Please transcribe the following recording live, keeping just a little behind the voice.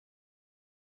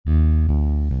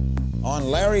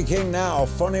On Larry King Now,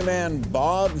 funny man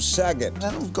Bob Saget. I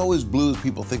don't go as blue as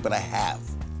people think, but I have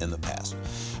in the past.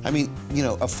 I mean, you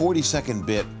know, a 40-second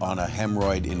bit on a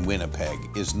hemorrhoid in Winnipeg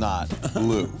is not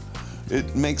blue.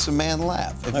 It makes a man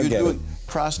laugh. If you're doing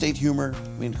prostate humor,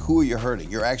 I mean, who are you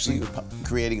hurting? You're actually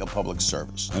creating a public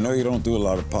service. I know you don't do a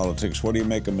lot of politics. What do you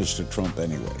make of Mr. Trump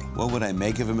anyway? What would I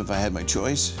make of him if I had my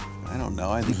choice? I don't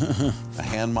know. I think a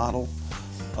hand model.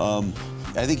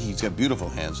 I think he's got beautiful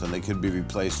hands, and they could be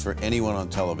replaced for anyone on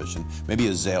television. Maybe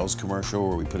a Zales commercial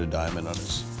where we put a diamond on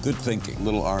his good thinking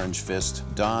little orange fist.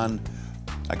 Don,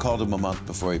 I called him a month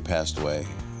before he passed away,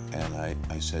 and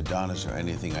I said, Don, is there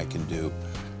anything I can do?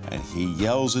 And he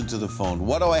yells into the phone,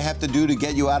 what do I have to do to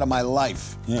get you out of my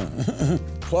life? Yeah.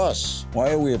 Plus,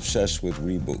 why are we obsessed with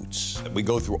reboots? We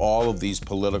go through all of these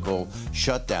political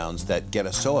shutdowns that get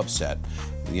us so upset.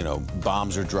 You know,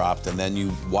 bombs are dropped, and then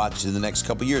you watch in the next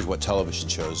couple of years what television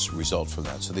shows result from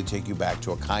that. So they take you back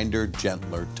to a kinder,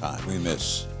 gentler time. We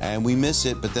miss. And we miss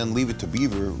it, but then Leave It to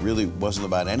Beaver really wasn't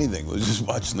about anything. It was just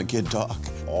watching the kid talk.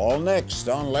 All next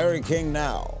on Larry King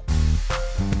Now.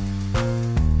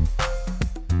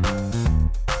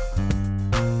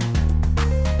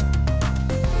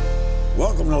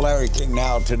 Welcome to Larry King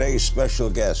Now. Today's special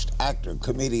guest, actor,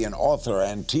 comedian, author,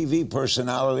 and TV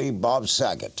personality Bob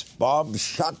Saget. Bob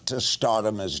shot to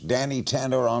stardom as Danny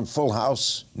Tanner on Full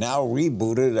House, now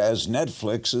rebooted as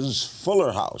Netflix's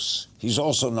Fuller House. He's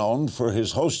also known for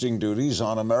his hosting duties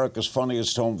on America's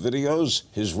Funniest Home Videos,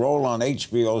 his role on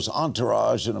HBO's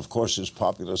Entourage, and of course his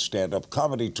popular stand-up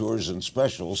comedy tours and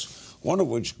specials, one of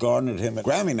which garnered him a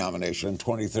Grammy nomination in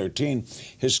 2013.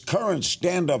 His current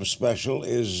stand-up special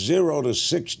is 0 to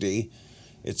 60.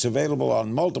 It's available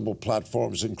on multiple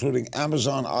platforms, including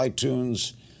Amazon,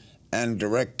 iTunes, and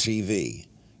DirecTV.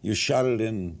 You shot it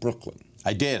in Brooklyn.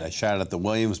 I did. I shot it at the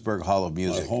Williamsburg Hall of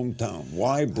Music. My hometown.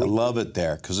 Why Brooklyn? I love it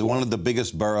there, because it's one of the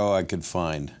biggest borough I could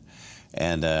find.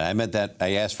 And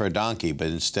I asked for a donkey, but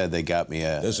instead they got me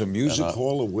a... There's a music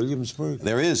hall of Williamsburg?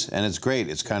 There is, and it's great.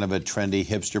 It's kind of a trendy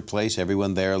hipster place.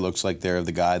 Everyone there looks like they're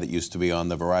the guy that used to be on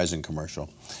the Verizon commercial.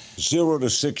 0 to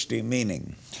 60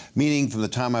 meaning? Meaning from the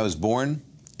time I was born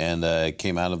and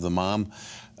came out of the mom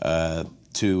I'm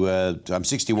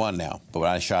 61 now, but when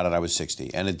I shot it, I was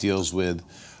 60. And it deals with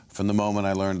from the moment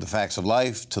I learned the facts of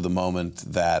life to the moment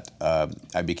that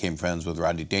I became friends with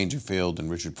Rodney Dangerfield and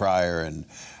Richard Pryor, and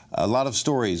a lot of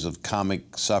stories of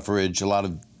comic suffrage, a lot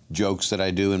of jokes that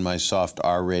I do in my soft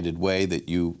R-rated way that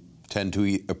you tend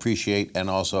to appreciate and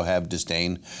also have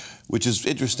disdain, which is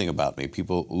interesting about me.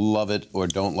 People love it or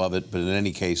don't love it, but in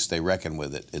any case, they reckon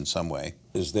with it in some way.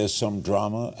 Is there some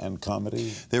drama and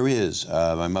comedy? There is.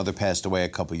 My mother passed away a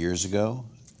couple years ago,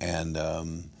 and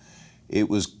it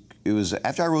was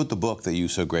after I wrote the book that you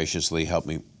so graciously helped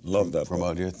me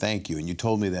promote here. Thank you. And you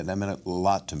told me that, and that meant a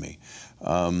lot to me.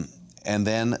 And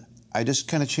then I just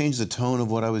kind of changed the tone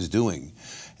of what I was doing,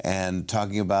 and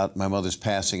talking about my mother's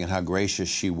passing and how gracious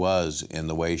she was in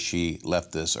the way she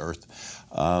left this earth.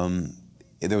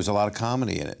 There was a lot of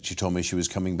comedy in it. She told me she was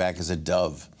coming back as a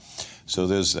dove. So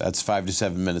that's 5 to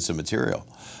 7 minutes of material.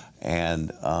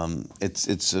 And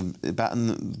it's about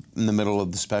in the middle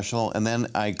of the special. And then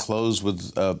I close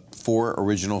with 4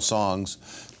 original songs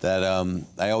that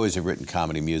I always have written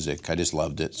comedy music. I just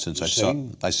loved it since I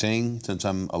sing since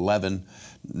I'm 11.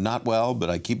 Not well, but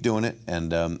I keep doing it.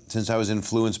 And since I was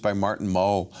influenced by Martin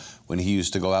Mull when he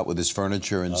used to go out with his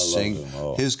furniture and sing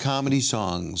his comedy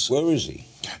songs. Where is he?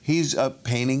 He's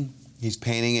painting. He's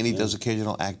painting, and he does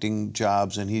occasional acting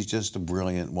jobs, and he's just a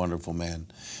brilliant, wonderful man.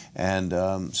 And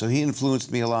so he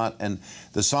influenced me a lot. And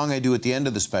the song I do at the end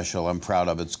of the special, I'm proud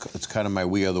of. It's kind of my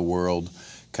We Are the World,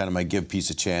 kind of my Give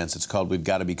Peace a Chance. It's called We've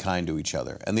Got to Be Kind to Each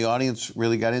Other. And the audience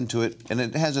really got into it, and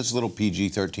it has its little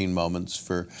PG-13 moments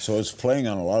for... So it's playing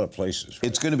on a lot of places, right?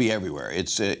 It's going to be everywhere.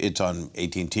 It's on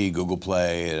AT&T, Google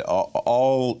Play,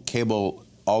 all cable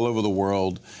all over the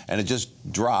world, and it just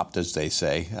dropped, as they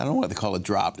say. I don't know why they call it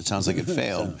dropped. It sounds like it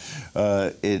failed.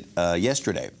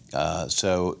 Yesterday.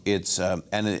 So it's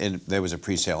and there was a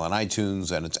pre-sale on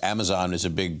iTunes, and it's Amazon is a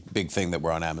big thing that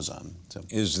we're on Amazon. So.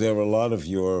 Is there a lot of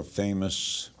your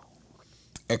famous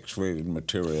X-rated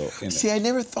material in it? See, I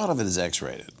never thought of it as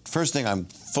X-rated. First thing, I'm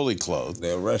fully clothed.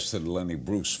 They arrested Lenny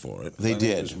Bruce for it. They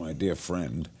did. Is my dear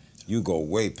friend. You go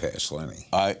way past Lenny.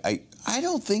 I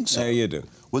don't think so. Yeah, you do.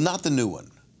 Well, not the new one.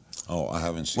 Oh, I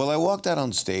haven't seen it. Well, I walked out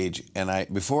on stage, and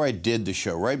before I did the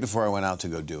show, right before I went out to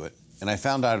go do it, And I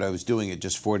found out I was doing it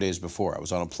just 4 days before. I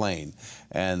was on a plane,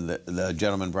 and the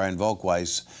gentleman, Brian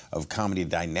Volkweiss of Comedy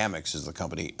Dynamics is the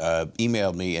company,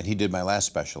 emailed me, and he did my last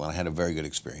special, and I had a very good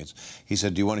experience. He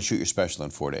said, do you want to shoot your special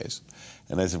in 4 days?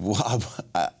 And I said, well,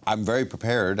 I'm very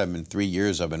prepared. I mean, 3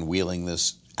 years I've been wheeling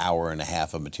this hour and a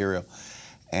half of material.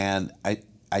 And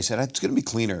I said, it's going to be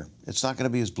cleaner. It's not going to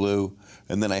be as blue.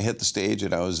 And then I hit the stage,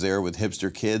 and I was there with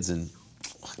hipster kids, and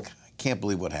I can't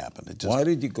believe what happened. Why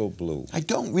did you go blue? I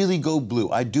don't really go blue.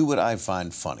 I do what I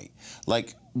find funny.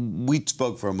 Like, we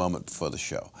spoke for a moment before the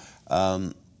show.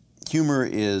 Humor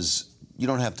is, you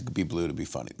don't have to be blue to be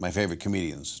funny. My favorite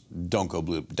comedians don't go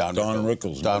blue. Don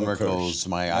Rickles. Don Rickles,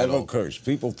 my idol. Never cursed.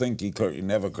 People think he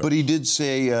never cursed. But he did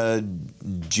say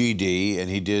GD, and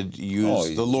he did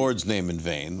use the Lord's name in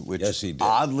vain, which, yes, he did.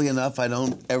 Oddly enough, I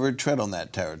don't ever tread on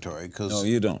that territory. No,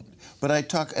 you don't. But I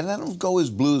talk, and I don't go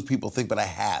as blue as people think, but I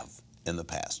have in the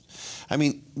past. I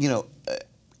mean, you know,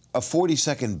 a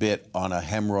 40-second bit on a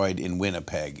hemorrhoid in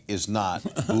Winnipeg is not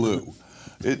blue.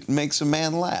 It makes a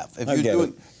man laugh. If you're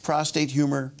doing prostate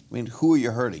humor, I mean, who are you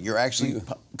hurting? You're actually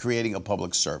creating a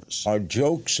public service. Are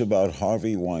jokes about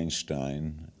Harvey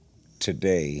Weinstein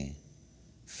today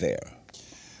fair?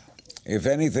 If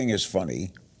anything is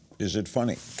funny, is it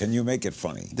funny? Can you make it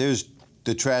funny? There's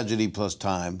the tragedy plus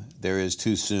time. There is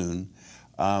too soon.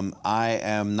 I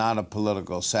am not a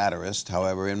political satirist.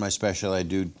 However, in my special, I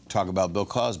do talk about Bill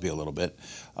Cosby a little bit,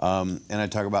 and I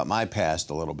talk about my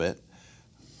past a little bit.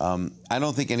 I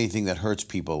don't think anything that hurts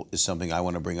people is something I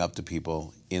want to bring up to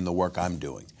people in the work I'm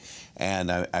doing.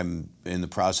 And I'm in the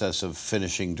process of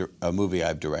finishing a movie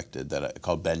I've directed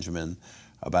called Benjamin,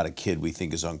 about a kid we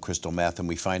think is on crystal meth, and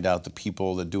we find out the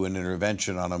people that do an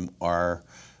intervention on him are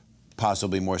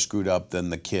possibly more screwed up than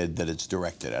the kid that it's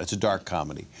directed at. It's a dark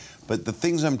comedy. But the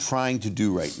things I'm trying to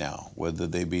do right now, whether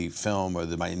they be film or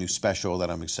my new special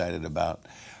that I'm excited about,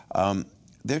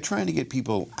 they're trying to get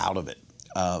people out of it.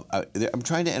 I'm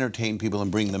trying to entertain people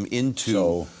and bring them into...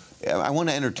 So, I want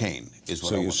to entertain, is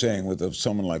what I want. So you're saying with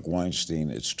someone like Weinstein,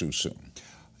 it's too soon?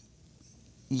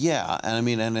 Yeah, and I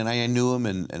mean, and I knew him,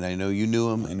 and I know you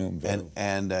knew him. I knew him very well.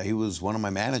 And he was one of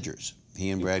my managers. He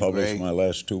and Brad published Gray. my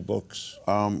last 2 books.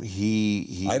 I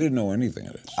didn't know anything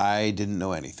of this. I didn't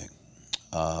know anything.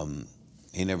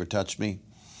 He never touched me.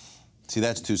 See,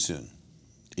 that's too soon.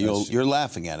 You're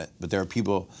laughing at it, but there are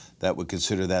people that would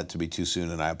consider that to be too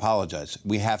soon, and I apologize.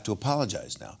 We have to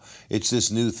apologize now. It's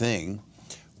this new thing,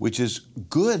 which is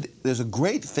good. There's a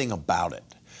great thing about it,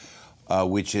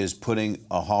 which is putting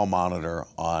a hall monitor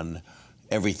on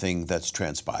everything that's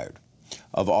transpired,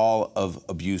 of all of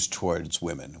abuse towards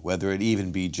women, whether it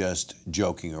even be just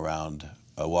joking around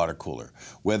a water cooler,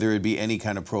 whether it be any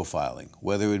kind of profiling,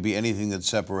 whether it be anything that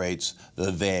separates the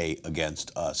they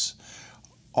against us.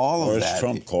 All of that. Or as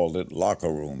Trump called it,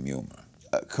 locker room humor.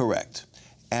 Correct.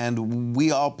 And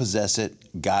we all possess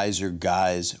it. Guys are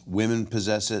guys. Women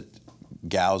possess it.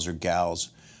 Gals are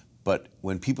gals. But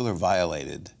when people are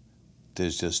violated,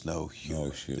 there's just no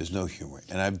humor. There's no humor.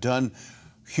 And I've done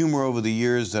humor over the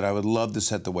years that I would love to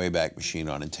set the Wayback Machine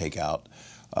on and take out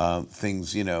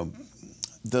things, you know,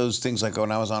 those things like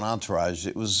when I was on Entourage,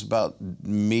 it was about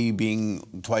me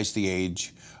being twice the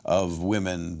age of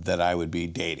women that I would be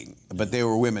dating. But they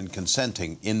were women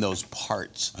consenting in those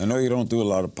parts. I know you don't do a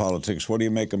lot of politics. What do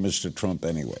you make of Mr. Trump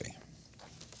anyway?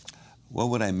 What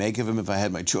would I make of him if I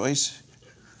had my choice?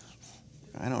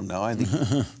 I don't know. I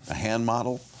think a hand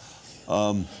model.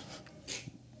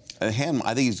 I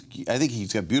think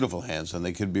he's got beautiful hands, and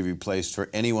they could be replaced for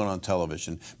anyone on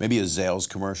television. Maybe a Zales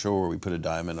commercial where we put a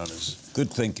diamond on his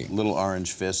good thinking little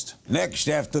orange fist. Next,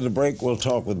 after the break, we'll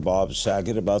talk with Bob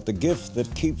Saget about the gift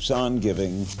that keeps on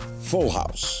giving, Full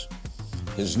House.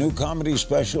 His new comedy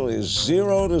special is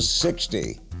 0 to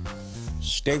 60.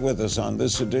 Stay with us on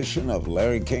this edition of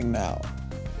Larry King Now.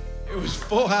 It was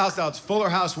Full House, now it's Fuller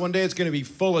House. One day it's gonna be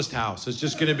Fullest House. It's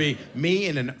just gonna be me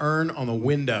and an urn on the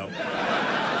window.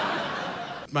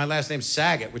 My last name's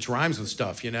Saget, which rhymes with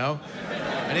stuff, you know?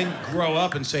 I didn't grow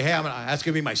up and say, hey, that's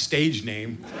gonna be my stage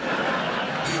name.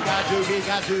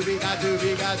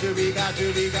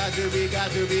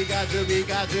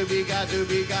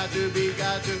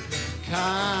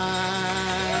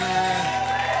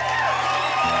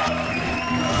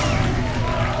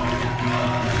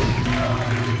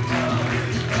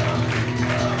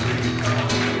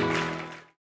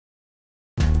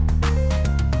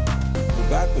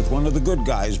 Back with one of the good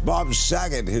guys, Bob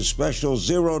Saget. His special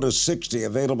 0 to 60,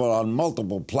 available on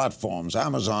multiple platforms,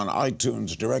 Amazon,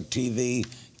 iTunes, DirecTV. You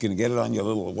can get it on your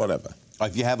little whatever.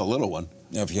 If you have a little one.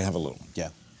 Yeah, if you have a little one. Yeah.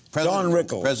 Don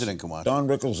Rickles. President can watch. Don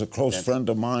Rickles, a close friend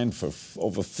of mine for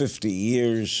over 50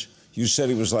 years. You said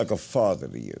he was like a father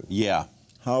to you. Yeah.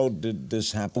 How did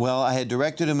this happen? Well, I had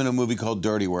directed him in a movie called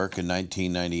Dirty Work in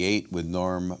 1998 with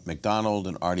Norm Macdonald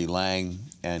and Artie Lang,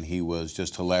 and he was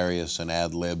just hilarious and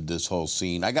ad-libbed this whole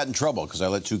scene. I got in trouble because I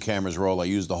let 2 cameras roll. I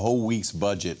used the whole week's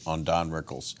budget on Don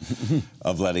Rickles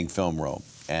of letting film roll.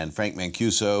 And Frank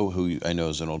Mancuso, who I know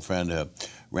is an old friend,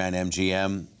 ran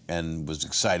MGM and was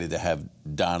excited to have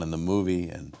Don in the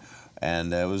movie.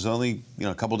 And it was only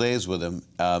a couple days with him.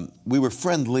 We were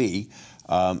friendly.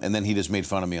 And then he just made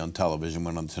fun of me on television,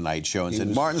 went on Tonight Show and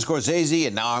said, Martin Scorsese,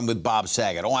 and now I'm with Bob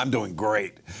Saget. Oh, I'm doing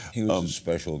great. He was a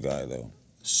special guy, though.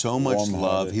 So much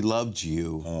love. He loved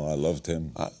you. Oh, I loved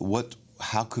him.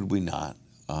 How could we not?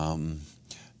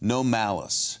 No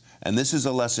malice. And this is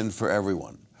a lesson for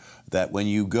everyone, that when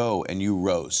you go and you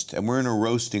roast, and we're in a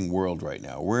roasting world right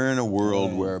now. We're in a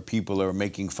world where people are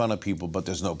making fun of people, but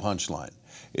there's no punchline.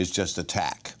 It's just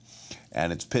attack.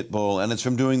 And it's pitbull, and it's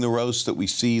from doing the roasts that we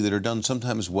see that are done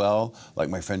sometimes well, like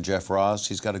my friend Jeff Ross.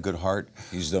 He's got a good heart.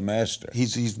 He's the master.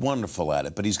 He's wonderful at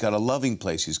it, but he's got a loving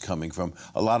place he's coming from.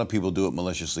 A lot of people do it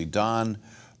maliciously. Don,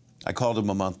 I called him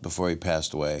a month before he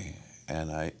passed away,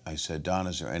 and I said, Don,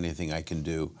 is there anything I can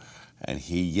do? And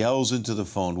he yells into the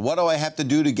phone, what do I have to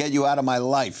do to get you out of my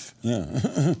life? Yeah.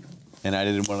 And I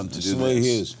didn't want him to do this. That's the way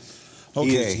he is.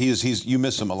 Okay. You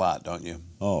miss him a lot, don't you?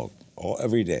 Oh,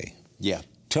 every day. Yeah.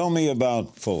 Tell me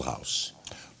about Full House.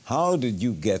 How did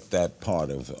you get that part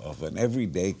of an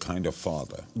everyday kind of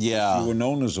father? Yeah. You were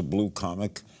known as a blue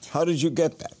comic. How did you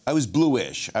get that? I was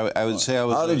bluish. I would say I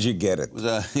was. How did you get it?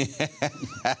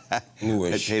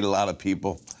 Bluish. I hate a lot of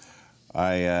people.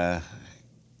 I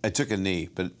took a knee,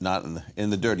 but not in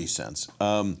the dirty sense.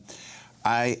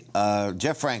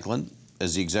 Jeff Franklin,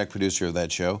 as the exec producer of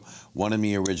that show, wanted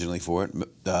me originally for it.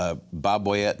 Bob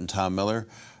Boyette and Tom Miller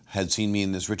had seen me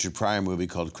in this Richard Pryor movie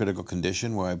called Critical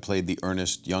Condition, where I played the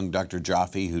earnest young Dr.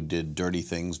 Jaffe who did dirty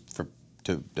things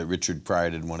that Richard Pryor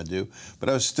didn't want to do. But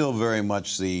I was still very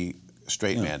much the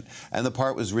straight man. And the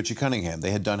part was Richie Cunningham.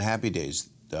 They had done Happy Days,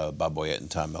 Bob Boyette and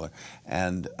Tom Miller.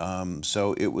 And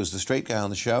so it was the straight guy on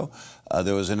the show.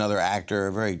 There was another actor,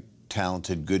 a very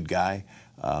talented, good guy.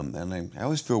 And I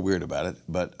always feel weird about it,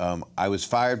 but I was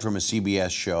fired from a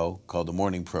CBS show called The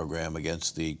Morning Program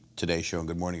against the Today Show and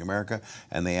Good Morning America,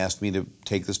 and they asked me to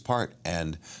take this part,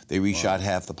 and they reshot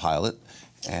half the pilot.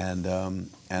 And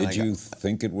did you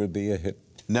think it would be a hit?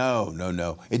 No.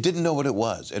 It didn't know what it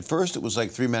was. At first, it was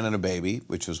like 3 Men and a Baby,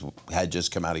 which had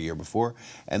just come out a year before,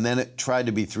 and then it tried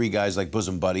to be 3 guys like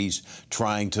bosom buddies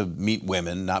trying to meet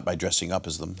women, not by dressing up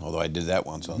as them, although I did that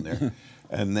once on there.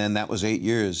 And then that was 8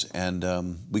 years, and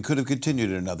we could have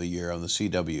continued another year on the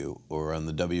CW or on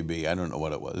the WB. I don't know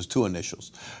what it was. It was 2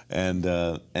 initials,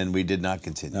 and we did not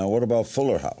continue. Now, what about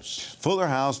Fuller House? Fuller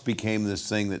House became this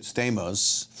thing that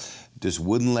Stamos just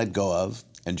wouldn't let go of,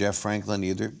 and Jeff Franklin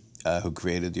either, who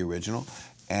created the original,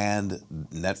 and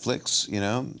Netflix. You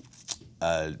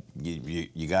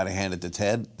got to hand it to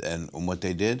Ted and what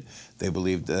they did. They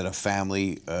believed that a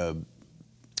family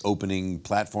opening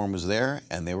platform was there,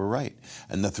 and they were right.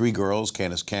 And the 3 girls,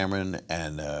 Candace Cameron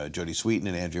and Jodie Sweetin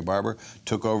and Andrea Barber,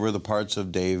 took over the parts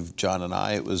of Dave, John, and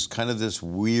I. It was kind of this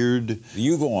weird...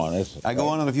 You go on it. I go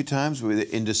on it a few times.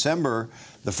 In December,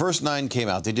 the first 9 came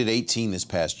out. They did 18 this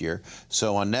past year.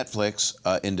 So on Netflix,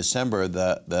 in December,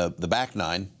 the back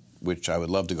 9, which I would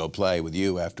love to go play with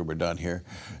you after we're done here,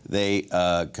 they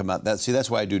come out. That's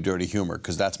why I do dirty humor,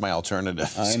 because that's my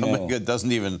alternative. I know. It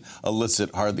doesn't even elicit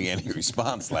hardly any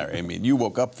response, Larry. I mean, you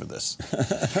woke up for this.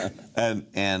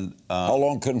 How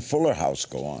long can Fuller House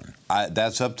go on?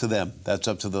 That's up to them. That's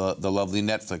up to the lovely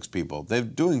Netflix people. They're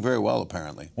doing very well,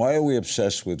 apparently. Why are we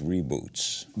obsessed with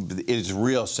reboots? It's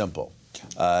real simple.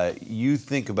 You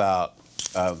think about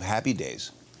Happy Days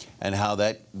and how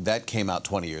that came out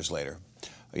 20 years later.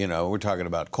 We're talking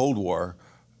about Cold War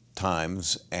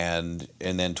times, and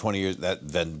then 20 years.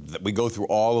 Then we go through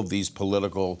all of these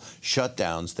political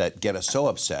shutdowns that get us so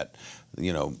upset.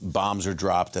 Bombs are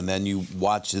dropped, and then you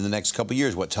watch in the next couple of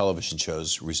years what television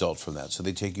shows result from that. So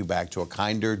they take you back to a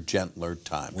kinder, gentler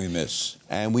time. We miss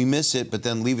it, but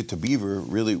then Leave It to Beaver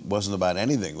really wasn't about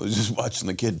anything. It was just watching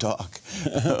the kid talk.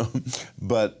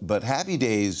 But Happy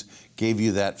Days gave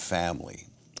you that family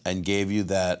and gave you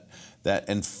that.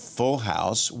 And Full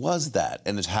House was that.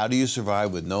 And it's how do you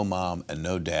survive with no mom and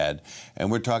no dad? And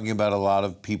we're talking about a lot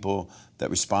of people that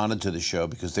responded to the show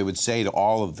because they would say to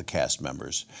all of the cast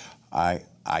members, I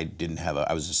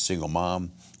was a single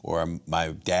mom, or my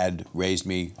dad raised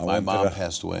me, my mom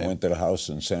passed away. I went to the house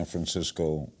in San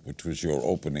Francisco, which was your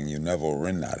opening. You never were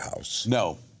in that house.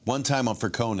 No. One time on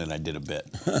For Conan, I did a bit.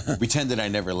 Pretended I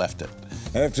never left it.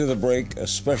 After the break, a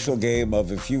special game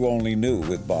of If You Only Knew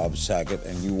with Bob Saget,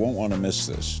 and you won't want to miss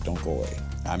this. Don't go away.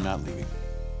 I'm not leaving.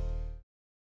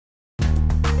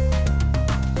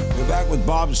 We're back with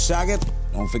Bob Saget.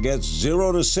 Don't forget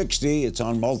 0 to 60. It's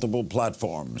on multiple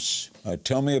platforms.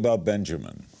 Tell me about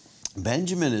Benjamin.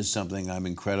 Benjamin is something I'm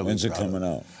incredibly When's it proud coming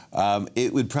of. out?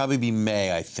 It would probably be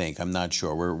May, I think. I'm not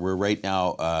sure. We're right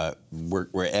now, we're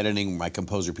editing. My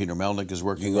composer, Peter Melnick, is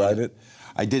working on it. You write it?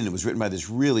 I didn't. It was written by this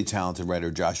really talented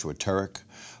writer, Joshua Turek.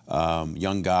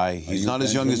 Young guy. He's not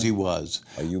as young as he was.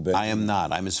 Are you Benjamin? I am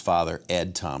not. I'm his father,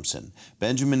 Ed Thompson.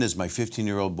 Benjamin is my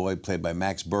 15-year-old boy, played by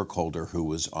Max Burkholder, who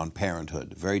was on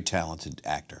Parenthood. Very talented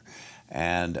actor.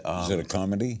 And is it a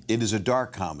comedy? It is a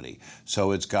dark comedy.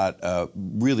 So it's got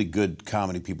really good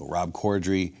comedy people. Rob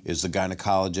Corddry is the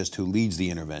gynecologist who leads the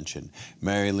intervention.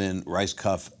 Marilyn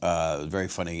Ricecuff, very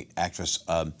funny actress,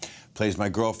 plays my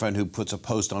girlfriend who puts a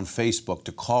post on Facebook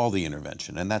to call the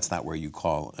intervention, and that's not where you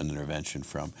call an intervention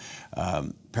from.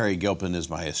 Perry Gilpin is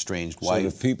my estranged wife. So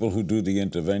the people who do the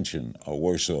intervention are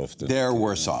worse off than... They're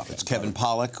worse off. It's Kevin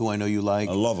Pollak, who I know you like.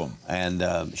 I love him.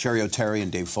 And Sherry O'Terry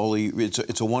and Dave Foley.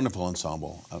 It's a wonderful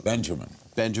ensemble. Benjamin.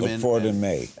 Benjamin. Look forward in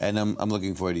May. And I'm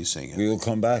looking forward to you seeing it. Will you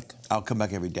come back? I'll come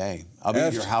back every day. I'll be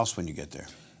at your house when you get there.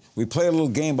 We play a little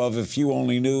game of If You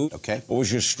Only Knew. Okay. What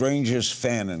was your strangest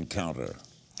fan encounter?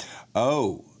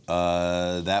 Oh,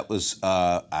 that was,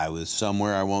 I was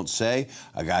somewhere I won't say.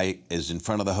 A guy is in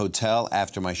front of the hotel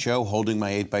after my show holding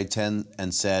my 8x10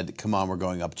 and said, "Come on, we're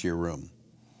going up to your room."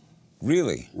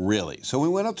 Really? Really. So we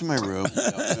went up to my room.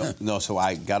 No, so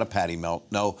I got a patty melt.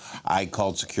 No, I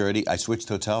called security. I switched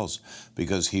hotels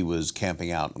because he was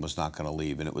camping out and was not going to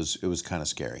leave, and it was kind of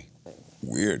scary.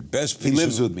 Weird. Best piece He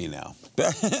lives with me now.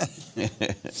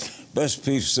 Best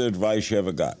piece of advice you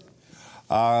ever got?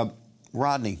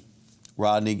 Rodney.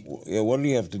 Yeah, what did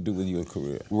he have to do with your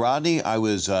career? Rodney, I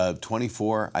was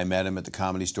 24. I met him at the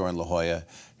Comedy Store in La Jolla.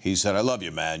 He said, "I love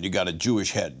you, man. You got a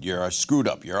Jewish head. You're screwed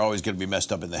up. You're always going to be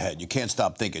messed up in the head. You can't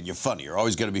stop thinking. You're funny. You're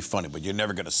always going to be funny, but you're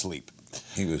never going to sleep."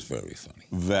 He was very funny.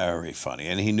 Very funny.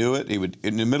 And he knew it. He would,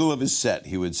 in the middle of his set,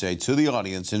 he would say to the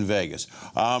audience in Vegas,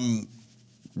 "I'm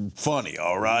funny,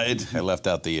 all right?" I left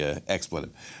out the expletive.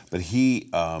 But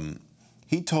he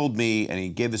told me, and he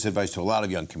gave this advice to a lot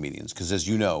of young comedians, because as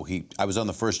you know, I was on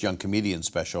the first Young Comedian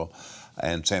special,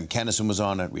 and Sam Kinison was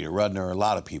on it, Rita Rudner, a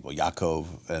lot of people, Yaakov,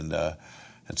 and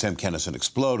Sam Kinison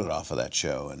exploded off of that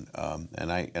show, and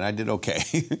I did okay,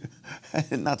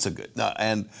 not so good. No,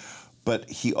 but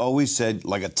he always said,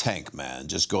 like a tank, man,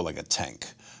 just go like a tank,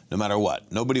 no matter what.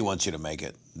 Nobody wants you to make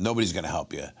it. Nobody's going to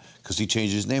help you, because he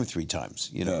changed his name 3 times.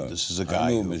 You know, this is a guy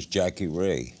I knew him as Jackie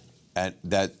Ray. At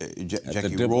that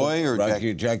Jackie Roy or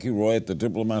Jackie Roy at the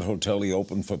Diplomat Hotel. He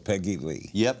opened for Peggy Lee.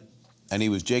 Yep, and he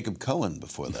was Jacob Cohen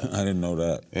before that. I didn't know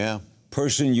that. Yeah.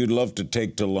 Person you'd love to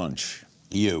take to lunch.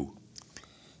 You.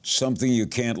 Something you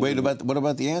can't. Wait, what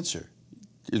about the answer?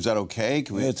 Is that okay?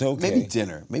 Can we, it's okay. Maybe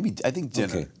dinner. I think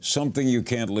dinner. Okay. Something you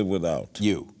can't live without.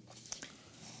 You.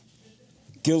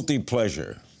 Guilty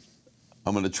pleasure.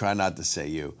 I'm going to try not to say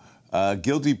you.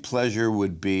 Guilty pleasure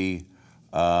would be,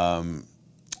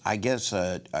 I guess,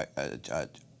 a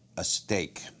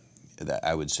steak. That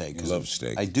I would say. You love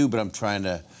steak. I do, but I'm trying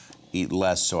to eat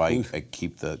less, so I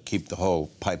keep the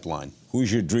whole pipeline.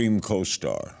 Who's your dream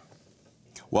co-star?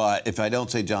 Well, if I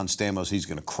don't say John Stamos, he's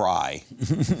going to cry.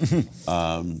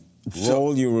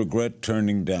 Role you regret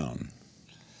turning down.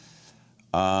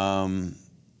 Oh,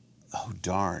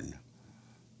 darn.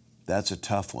 That's a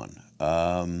tough one.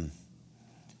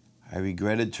 I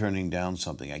regretted turning down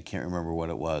something. I can't remember what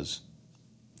it was.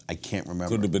 I can't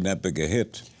remember. Could have been epic a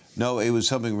hit. No, it was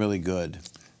something really good.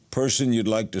 Person you'd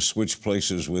like to switch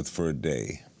places with for a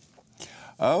day.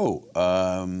 Oh,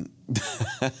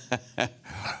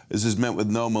 this is meant with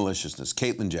no maliciousness.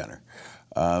 Caitlyn Jenner.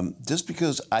 Just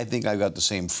because I think I've got the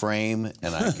same frame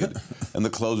and I could, and the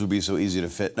clothes would be so easy to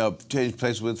fit. No, change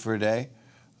places with for a day.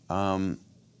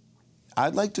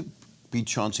 I'd like to be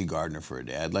Chauncey Gardner for a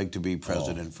day. I'd like to be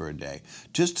president for a day.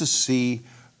 Just to see,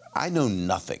 I know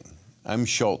nothing. I'm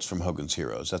Schultz from Hogan's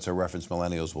Heroes. That's a reference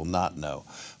millennials will not know.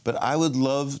 But I would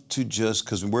love to just,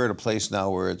 because we're at a place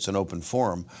now where it's an open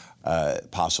forum,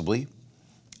 possibly.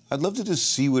 I'd love to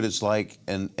just see what it's like,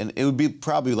 and it would be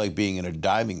probably like being in a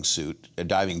diving suit, a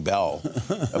diving bell,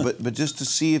 but just to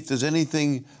see if there's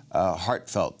anything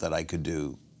heartfelt that I could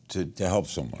do to help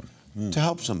someone. To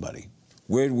help somebody.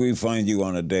 Where do we find you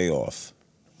on a day off?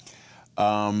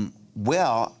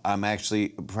 Well, I'm actually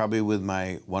probably with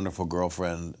my wonderful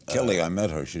girlfriend Kelly. I met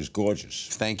her. She's gorgeous.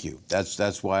 Thank you.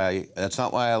 That's why. That's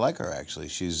not why I like her. Actually,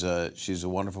 she's a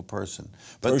wonderful person.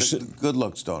 But the good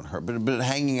looks don't hurt. But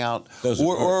hanging out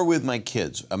or with my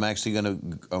kids. I'm actually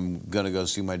gonna go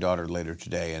see my daughter later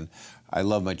today, and I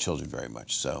love my children very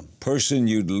much. So. Person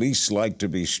you'd least like to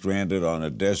be stranded on a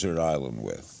desert island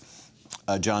with.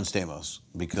 John Stamos,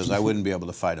 because I wouldn't be able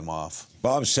to fight him off.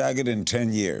 Bob Saget in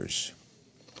 10 years.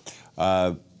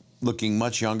 Looking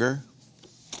much younger,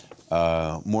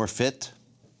 more fit.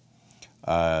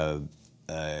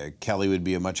 Kelly would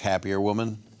be a much happier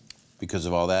woman because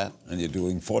of all that. And you're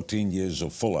doing 14 years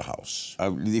of Fuller House.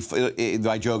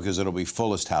 My joke is it'll be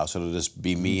Fullest House. It'll just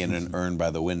be me in an urn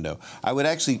by the window. I would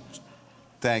actually,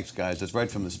 thanks guys, that's right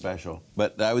from the special.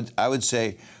 But I would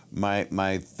say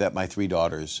that my three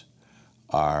daughters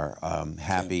are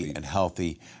happy and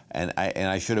healthy, and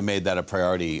I should have made that a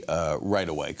priority right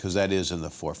away, because that is in the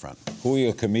forefront. Who are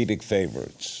your comedic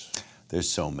favorites? There's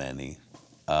so many.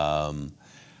 I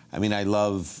mean, I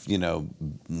love,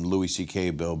 Louis C.K.,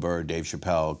 Bill Burr, Dave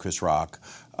Chappelle, Chris Rock,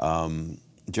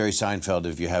 Jerry Seinfeld.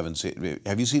 If you haven't seen,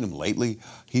 have you seen him lately?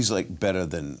 He's like better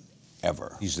than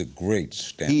ever. He's the great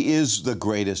stand-up. He is the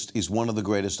greatest. He's one of the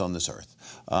greatest on this earth.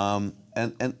 And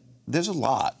there's a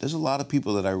lot. There's a lot of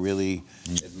people that I really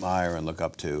admire and look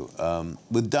up to.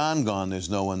 With Don gone, there's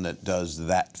no one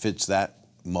that fits that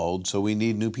mold, so we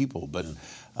need new people. But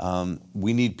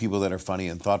we need people that are funny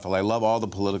and thoughtful. I love all the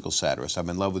political satirists. I'm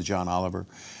in love with John Oliver.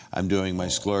 I'm doing my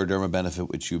scleroderma benefit,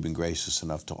 which you've been gracious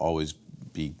enough to always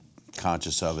be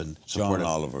conscious of and support. John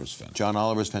Oliver's fantastic. John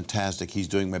Oliver's fantastic. He's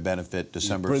doing my benefit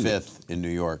December 5th in New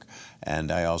York.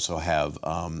 And I also have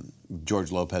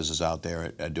George Lopez is out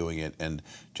there doing it, and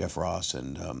Jeff Ross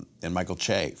and Michael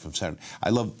Che from Saturday.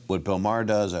 I love what Bill Maher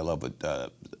does. I love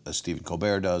what Stephen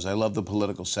Colbert does. I love the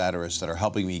political satirists that are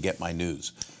helping me get my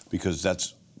news, because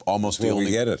that's almost the only.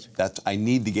 We get it. I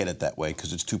need to get it that way,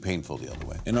 because it's too painful the other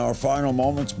way. In our final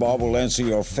moments, Bob will answer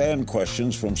your fan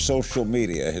questions from social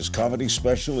media. His comedy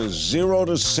special is 0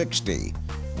 to 60.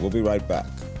 We'll be right back.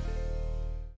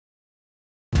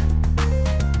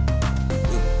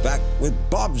 Back with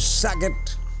Bob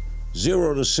Saget.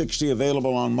 0 to 60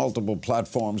 available on multiple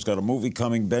platforms. Got a movie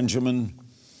coming, Benjamin,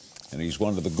 and he's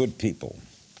one of the good people.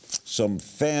 Some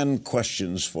fan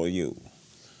questions for you.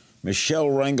 Michelle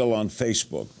Rangel on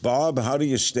Facebook. Bob, how do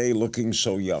you stay looking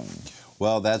so young?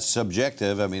 Well, that's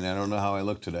subjective. I mean, I don't know how I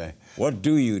look today. What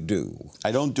do you do?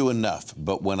 I don't do enough,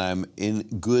 but when I'm in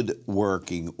good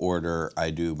working order, I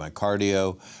do my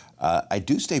cardio. I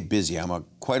do stay busy. I'm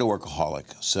quite a workaholic,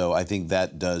 so I think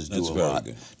that does do a lot.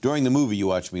 Good. During the movie, you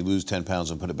watch me lose 10 pounds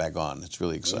and put it back on. It's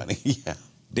really exciting. Yeah.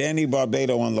 Danny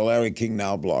Barbado on the Larry King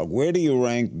Now blog. Where do you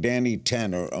rank Danny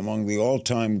Tanner among the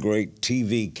all-time great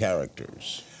TV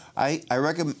characters? I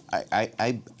reckon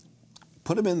I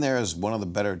put him in there as one of the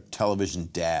better television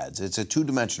dads. It's a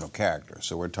two-dimensional character,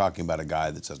 so we're talking about a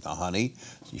guy that says, "Now, honey,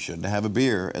 you shouldn't have a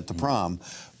beer at the prom,"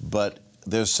 but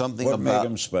there's something about... What made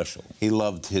him special? He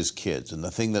loved his kids, and the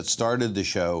thing that started the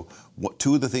show,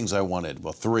 two of the things I wanted,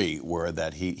 well, three, were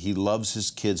that he loves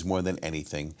his kids more than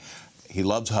anything. He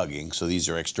loves hugging, so these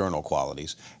are external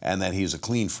qualities, and that he's a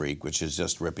clean freak, which is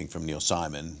just ripping from Neil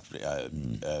Simon,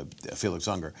 Felix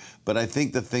Unger. But I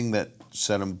think the thing that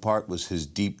set him apart was his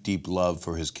deep, deep love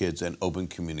for his kids and open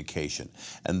communication.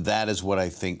 And that is what I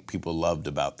think people loved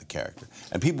about the character.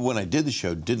 And people, when I did the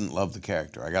show, didn't love the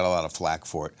character. I got a lot of flack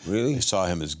for it. Really? They saw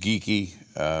him as geeky,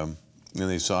 and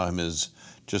they saw him as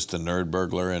just a nerd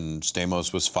burglar, and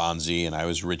Stamos was Fonzie, and I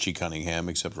was Richie Cunningham,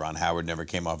 except Ron Howard never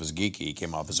came off as geeky. He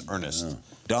came off as earnest. Yeah.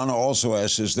 Donna also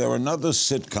asks, is there another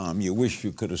sitcom you wish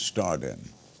you could have starred in?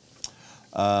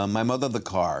 My Mother the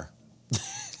Car.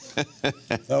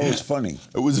 That was funny.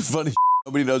 It was funny.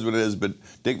 Nobody knows what it is, but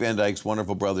Dick Van Dyke's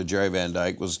wonderful brother, Jerry Van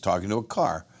Dyke, was talking to a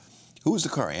car. Who was the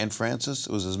car? Aunt Frances?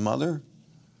 It was his mother?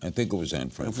 I think it was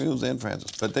Aunt Frances. I think it was Aunt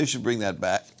Frances. But they should bring that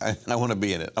back. I want to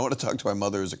be in it. I want to talk to my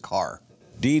mother as a car.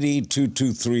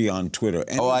 DD223 on Twitter.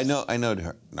 I know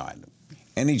her. No, I know.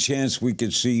 Any chance we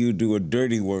could see you do a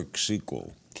Dirty Work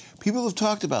sequel? People have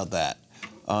talked about that.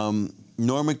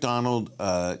 Norm Macdonald,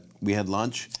 we had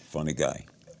lunch. Funny guy.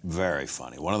 Very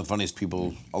funny. One of the funniest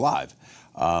people alive.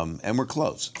 And we're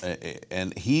close.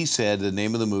 And he said the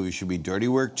name of the movie should be Dirty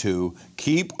Work 2,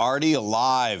 Keep Artie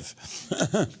Alive.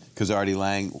 Because Artie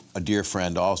Lang, a dear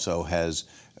friend, also has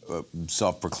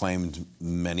self-proclaimed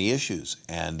many issues,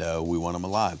 and we want him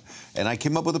alive. And I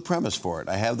came up with a premise for it.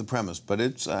 I have the premise, but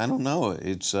I don't know.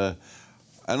 I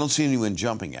don't see anyone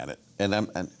jumping at it.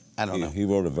 And I don't know. He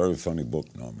wrote a very funny book,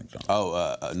 Norm Macdonald.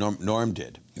 Oh, Norm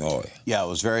did. Oh, yeah. It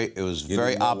was very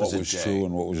didn't know opposite. What was true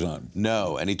and what was not.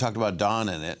 No, and he talked about Don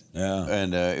in it. Yeah.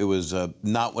 And it was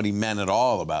not what he meant at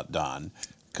all about Don,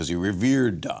 because he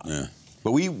revered Don. Yeah.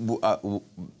 But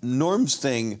Norm's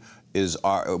thing is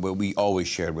what we always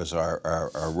shared was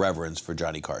our reverence for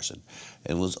Johnny Carson.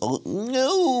 And was,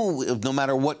 no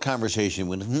matter what conversation,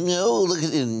 look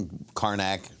at in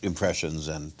Karnak impressions,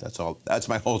 and that's all. That's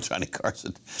my whole Johnny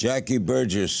Carson. Jackie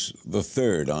Burgess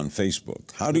III on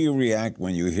Facebook. How do you react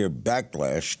when you hear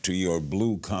backlash to your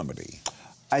blue comedy?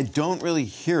 I don't really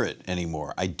hear it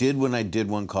anymore. I did when I did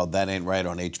one called That Ain't Right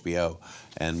on HBO,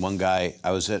 and one guy,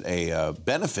 I was at a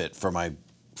benefit for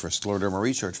Scleroderma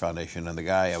Research Foundation, and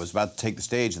I was about to take the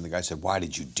stage, and the guy said, "Why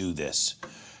did you do this?"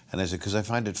 And I said, "Because I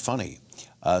find it funny."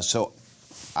 So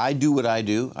I do what I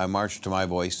do. I march to my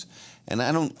voice, and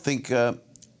I don't think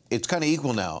it's kind of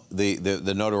equal now.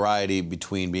 The notoriety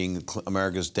between being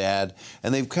America's dad,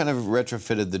 and they've kind of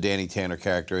retrofitted the Danny Tanner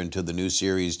character into the new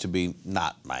series to be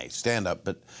not my stand-up,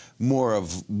 but more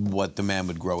of what the man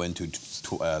would grow into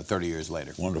 30 years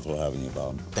later. Wonderful having you,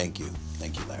 Bob. Thank you,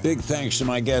 Larry. Big thanks to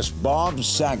my guest, Bob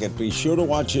Saget. Be sure to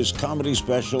watch his comedy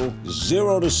special,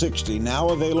 0 to 60, now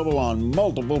available on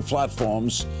multiple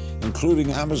platforms,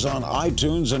 including Amazon,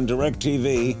 iTunes, and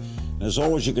DirecTV. And as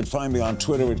always, you can find me on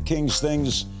Twitter at King's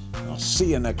Things. I'll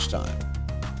see you next time.